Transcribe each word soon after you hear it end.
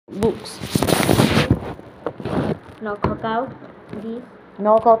books. No cacao. This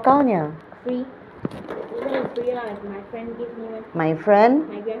No cacao niya. free. This one is free lah. My friend gave me one. My friend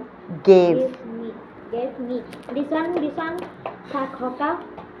My grand gave. gave me. This one. Cacao.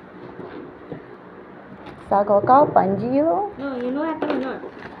 Sa cacao panji lo. No, you know what happened or not?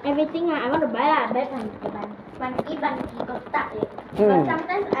 Everything I want to buy lah. Buy panji got stuck. But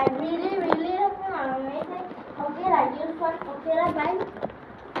sometimes I really okay lah, use one. Okay lah, buy.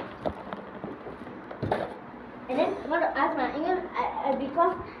 And then I want to ask my English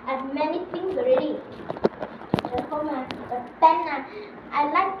because I have many things already. For my pen, I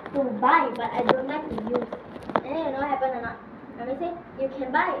like to buy, but I don't like to use. And then you know what happened or not? Let me say, you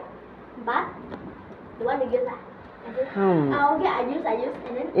can buy it, but you want to use that. Okay, I use,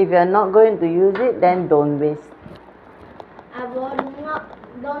 and then If you're not going to use it, then don't waste. I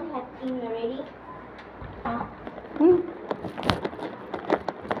don't have ink already. But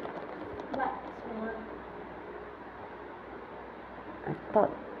I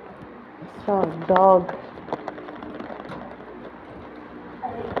thought I saw a dog.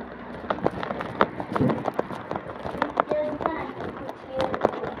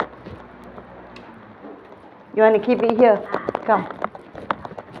 You want to keep it here? Come.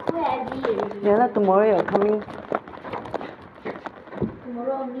 Yeah, not tomorrow you're coming.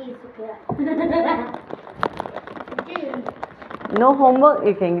 Tomorrow only is okay. No homework,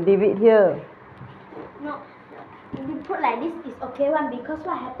 you can leave it here. No, if you put like this is okay one because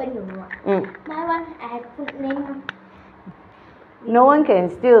what happened you know? My one I have put name. No one can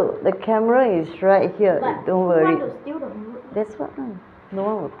steal. The camera is right here. But Don't worry. Want to steal the homework? That's what. No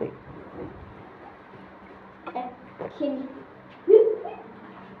one will take. Can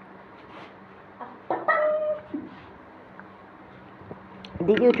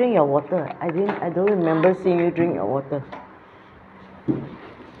Did you drink your water? I don't remember seeing you drink your water.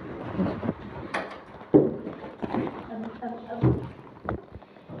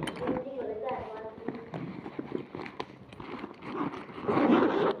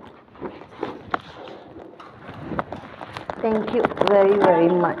 Thank you very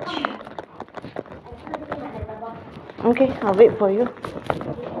much. Okay, I'll wait for you.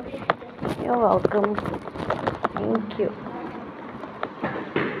 You're welcome. Thank you.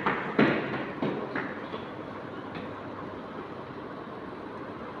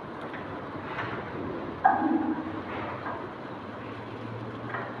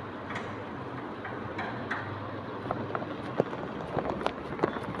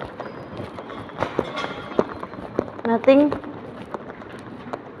 Nothing.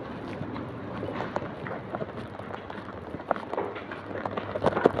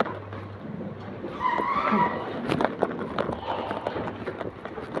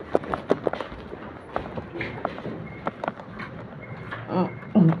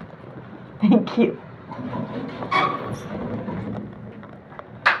 Thank you.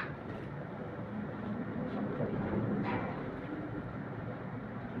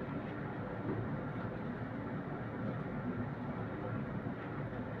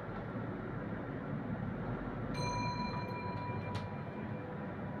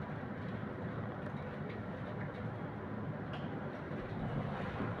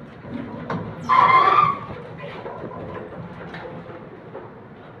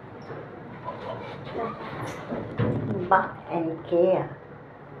 Bak and K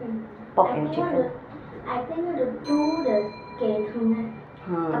pork and chicken. I think the two the kề thương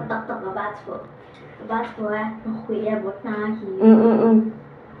tập ở ba chỗ nó khuya bột na thì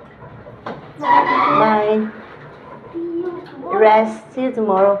Bye. Rest. See you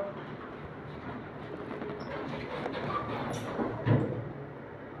tomorrow.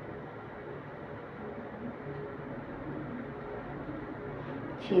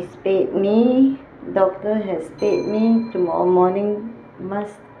 She's paid me. Doctor has paid me. Tomorrow morning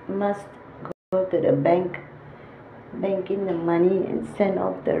must go to the bank in the money and send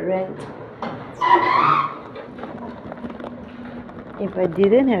off the rent. If I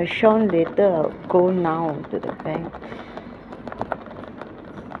didn't have Sean later, I'll go now to the bank.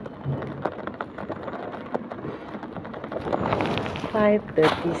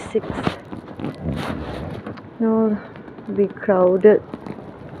 $5:36. No, be crowded.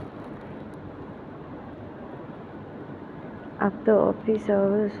 After office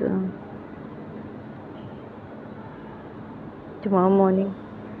hours, tomorrow morning.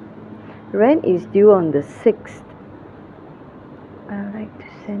 Rent is due on the 6th. I like to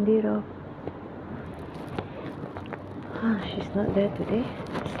send it off. She's not there today.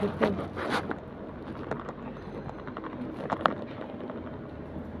 Sleeping.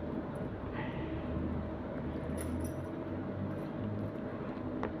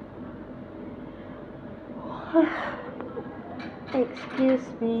 Excuse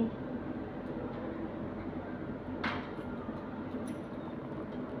me.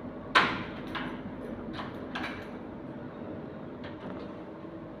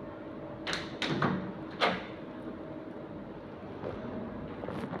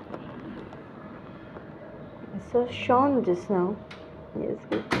 I saw Sean just now. He's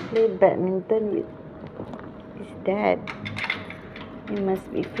going to play badminton with his dad. He must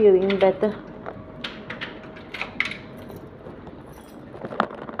be feeling better.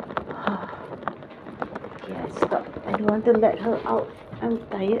 Okay, I stop. I don't want to let her out. I'm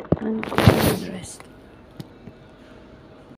tired. I'm going to rest.